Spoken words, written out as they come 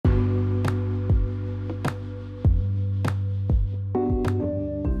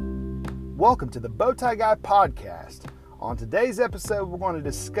Welcome to the Bowtie Guy Podcast. On today's episode, we're going to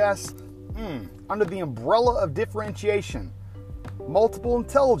discuss, under the umbrella of differentiation, multiple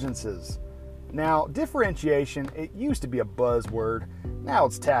intelligences. Now, differentiation, it used to be a buzzword. Now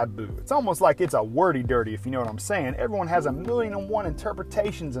it's taboo. It's almost like it's a wordy-dirty, if you know what I'm saying. Everyone has 1,000,001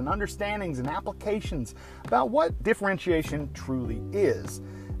 interpretations and understandings and applications about what differentiation truly is.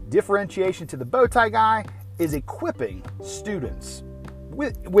 Differentiation to the Bowtie Guy is equipping students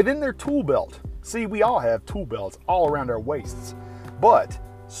within their tool belt. See, we all have tool belts all around our waists, but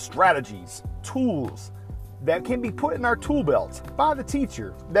strategies, tools that can be put in our tool belts by the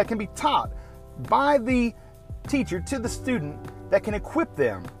teacher, that can be taught by the teacher to the student, that can equip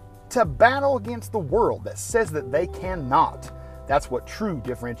them to battle against the world that says that they cannot. That's what true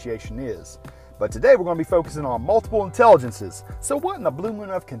differentiation is. But today we're going to be focusing on multiple intelligences. So what in the blue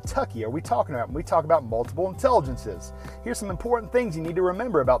moon of Kentucky are we talking about when we talk about multiple intelligences? Here's some important things you need to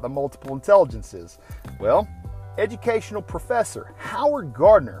remember about the multiple intelligences. Well, educational professor Howard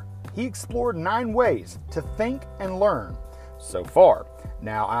Gardner, he explored 9 ways to think and learn so far.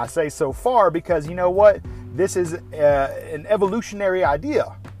 Now, I say so far because you know what? This is an evolutionary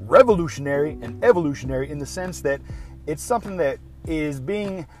idea. Revolutionary and evolutionary in the sense that it's something that is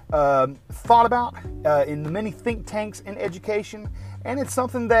being thought about in the many think tanks in education, and it's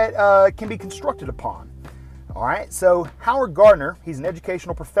something that can be constructed upon. All right, so Howard Gardner, he's an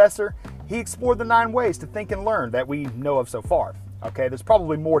educational professor. He explored the 9 ways to think and learn that we know of so far. Okay, there's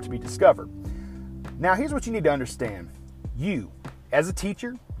probably more to be discovered. Now, here's what you need to understand. You, as a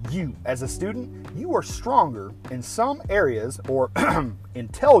teacher, you, as a student, you are stronger in some areas or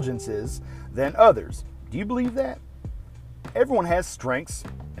intelligences than others. Do you believe that? Everyone has strengths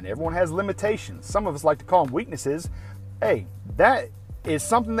and everyone has limitations. Some of us like to call them weaknesses. Hey, that is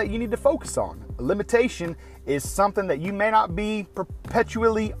something that you need to focus on. A limitation is something that you may not be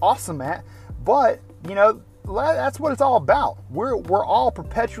perpetually awesome at, but you know, that's what it's all about. We're all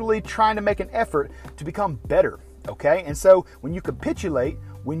perpetually trying to make an effort to become better, okay? And so when you capitulate,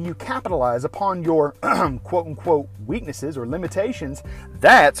 when you capitalize upon your quote unquote weaknesses or limitations,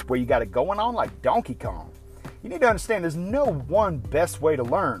 that's where you got it going on like Donkey Kong. You need to understand there's no one best way to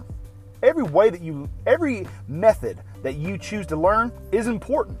learn. Every method that you choose to learn is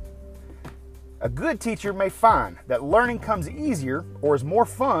important. A good teacher may find that learning comes easier or is more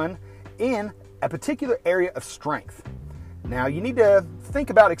fun in a particular area of strength. Now, you need to think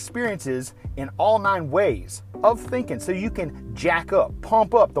about experiences in all 9 ways of thinking so you can jack up,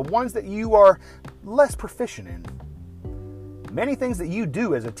 pump up the ones that you are less proficient in. Many things that you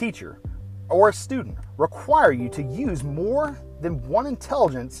do as a teacher or a student require you to use more than one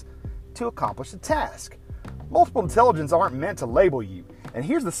intelligence to accomplish the task. Multiple intelligence aren't meant to label you. And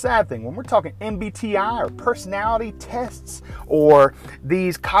here's the sad thing, when we're talking MBTI or personality tests or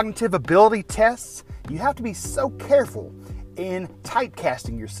these cognitive ability tests, you have to be so careful in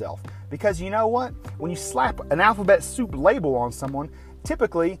typecasting yourself. Because you know what? When you slap an alphabet soup label on someone,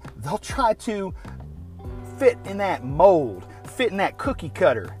 typically they'll try to fit in that mold, fit in that cookie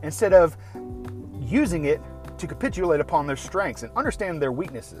cutter, instead of using it to capitulate upon their strengths and understand their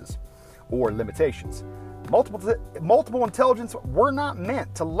weaknesses or limitations. Multiple intelligence were not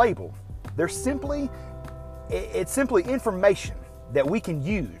meant to label. It's simply information that we can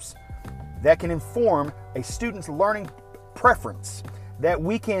use that can inform a student's learning preference, that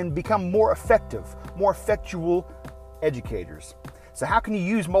we can become more effective, more effectual educators. So how can you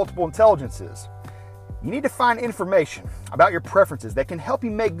use multiple intelligences? You need to find information about your preferences that can help you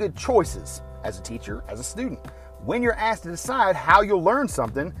make good choices as a teacher, as a student, when you're asked to decide how you'll learn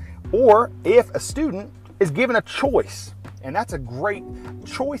something, or if a student is given a choice. And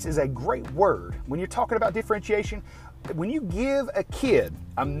choice is a great word. When you're talking about differentiation, when you give a kid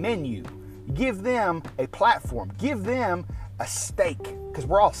a menu, give them a platform, give them a stake, because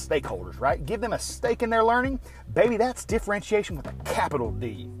we're all stakeholders, right? Give them a stake in their learning, baby, that's differentiation with a capital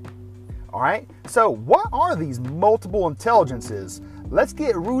D. All right, so what are these multiple intelligences? Let's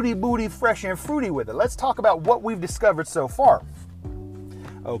get rooty booty, fresh and fruity with it. Let's talk about what we've discovered so far.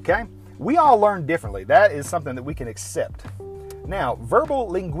 Okay, we all learn differently. That is something that we can accept. Now, verbal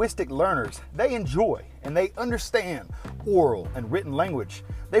linguistic learners, they enjoy and they understand oral and written language.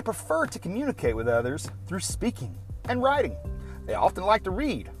 They prefer to communicate with others through speaking and writing. They often like to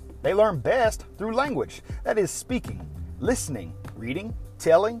read. They learn best through language. That is speaking, listening, reading,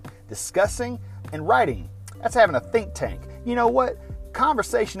 telling, discussing, and writing. That's having a think tank. You know what?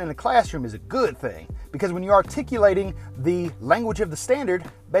 Conversation in the classroom is a good thing because when you're articulating the language of the standard,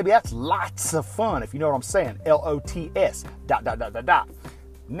 baby, that's lots of fun, if you know what I'm saying. LOTS, ...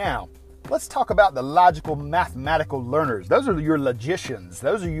 Now, let's talk about the logical mathematical learners. Those are your logicians.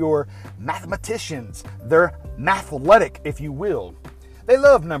 Those are your mathematicians. They're mathletic, if you will. They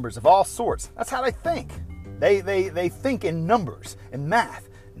love numbers of all sorts. That's how they think. They think in numbers and math,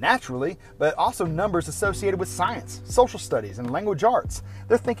 naturally, but also numbers associated with science, social studies, and language arts.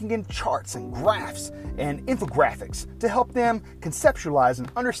 They're thinking in charts and graphs and infographics to help them conceptualize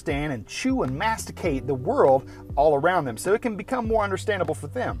and understand and chew and masticate the world all around them so it can become more understandable for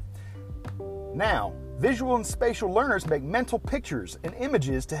them. Now, visual and spatial learners make mental pictures and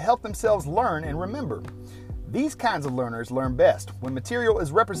images to help themselves learn and remember. These kinds of learners learn best when material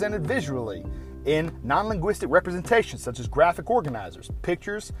is represented visually in non-linguistic representations such as graphic organizers,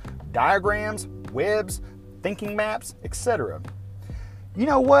 pictures, diagrams, webs, thinking maps, etc. You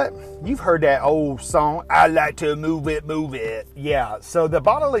know what? You've heard that old song, I like to move it, move it. Yeah, so the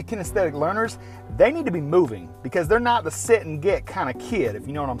bodily kinesthetic learners, they need to be moving because they're not the sit and get kind of kid, if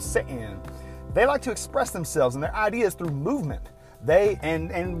you know what I'm saying. They like to express themselves and their ideas through movement.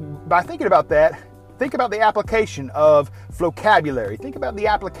 And by thinking about that, think about the application of vocabulary. Think about the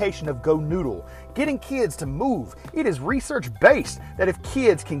application of Go Noodle. Getting kids to move. It is research-based that if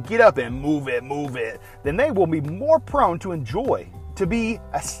kids can get up and move it, then they will be more prone to enjoy, to be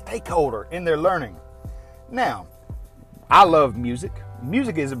a stakeholder in their learning. Now, I love music.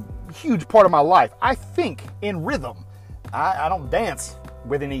 Music is a huge part of my life. I think in rhythm. I don't dance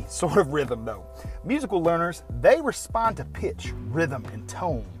with any sort of rhythm, though. Musical learners, they respond to pitch, rhythm, and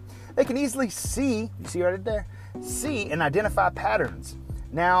tone. They can easily see, you see right there, see and identify patterns.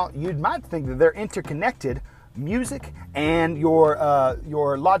 Now, you might think that they're interconnected, music and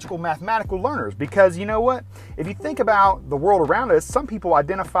your logical mathematical learners, because you know what? If you think about the world around us, some people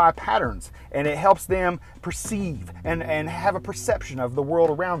identify patterns and it helps them perceive and have a perception of the world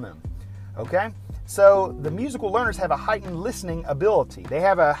around them. Okay? So the musical learners have a heightened listening ability. They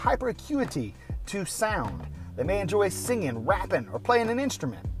have a hyperacuity to sound. They may enjoy singing, rapping, or playing an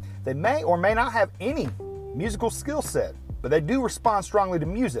instrument. They may or may not have any musical skill set, but they do respond strongly to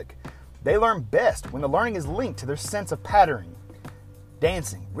music. They learn best when the learning is linked to their sense of patterning,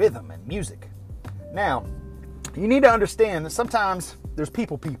 dancing, rhythm, and music. Now, you need to understand that sometimes there's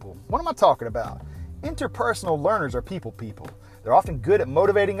people. What am I talking about? Interpersonal learners are people. They're often good at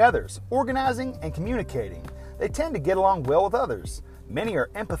motivating others, organizing, and communicating. They tend to get along well with others. Many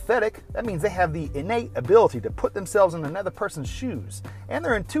are empathetic. That means they have the innate ability to put themselves in another person's shoes. And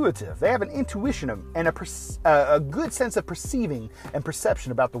they're intuitive. They have an intuition and a good sense of perceiving and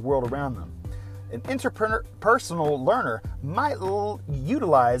perception about the world around them. An interpersonal learner might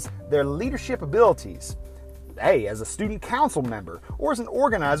utilize their leadership abilities. Hey, as a student council member or as an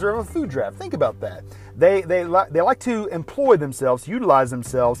organizer of a food drive. Think about that. They like to employ themselves, utilize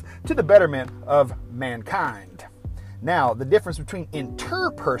themselves to the betterment of mankind. Now, the difference between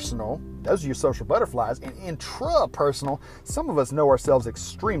interpersonal, those are your social butterflies, and intrapersonal, some of us know ourselves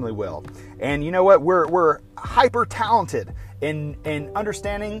extremely well. And you know what? We're hyper talented in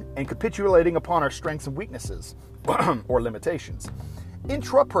understanding and capitulating upon our strengths and weaknesses or limitations.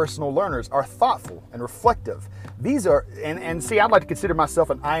 Intrapersonal learners are thoughtful and reflective. These are, and see, I'd like to consider myself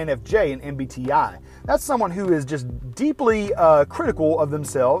an INFJ in MBTI. That's someone who is just deeply critical of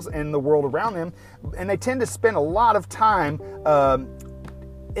themselves and the world around them, and they tend to spend a lot of time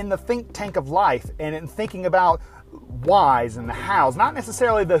in the think tank of life and in thinking about whys and the hows, not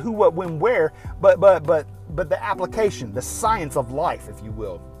necessarily the who, what, when, where, but the application, the science of life, if you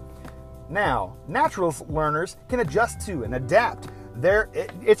will. Now, naturalist learners can adjust to and adapt.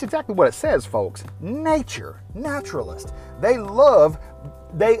 It's exactly what it says, folks. Nature, naturalist. They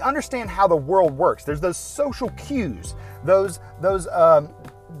understand how the world works. There's those social cues, those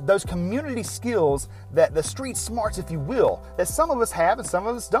community skills, that the street smarts, if you will, that some of us have and some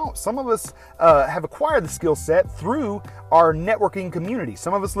of us don't. Some of us have acquired the skill set through our networking community.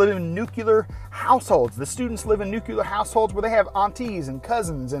 Some of us live in nuclear households. The students live in nuclear households where they have aunties and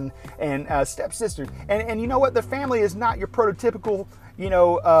cousins and stepsisters. And you know what? The family is not your prototypical,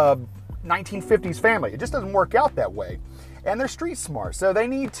 1950s family. It just doesn't work out that way. And they're street smart. So they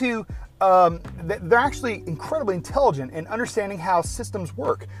need to they're actually incredibly intelligent in understanding how systems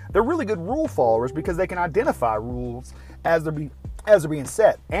work. They're really good rule followers because they can identify rules as they're being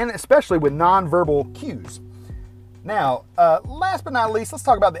set, and especially with nonverbal cues. Now, last but not least, let's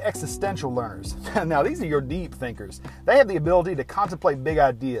talk about the existential learners. Now, these are your deep thinkers. They have the ability to contemplate big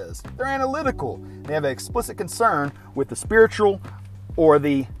ideas. They're analytical. They have an explicit concern with the spiritual or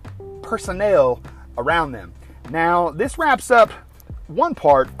the personnel around them. Now, this wraps up one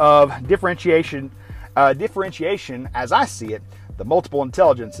part of differentiation, as I see it, the multiple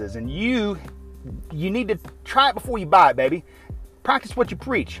intelligences. And you need to try it before you buy it, baby. Practice what you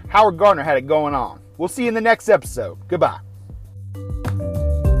preach. Howard Gardner had it going on. We'll see you in the next episode. Goodbye.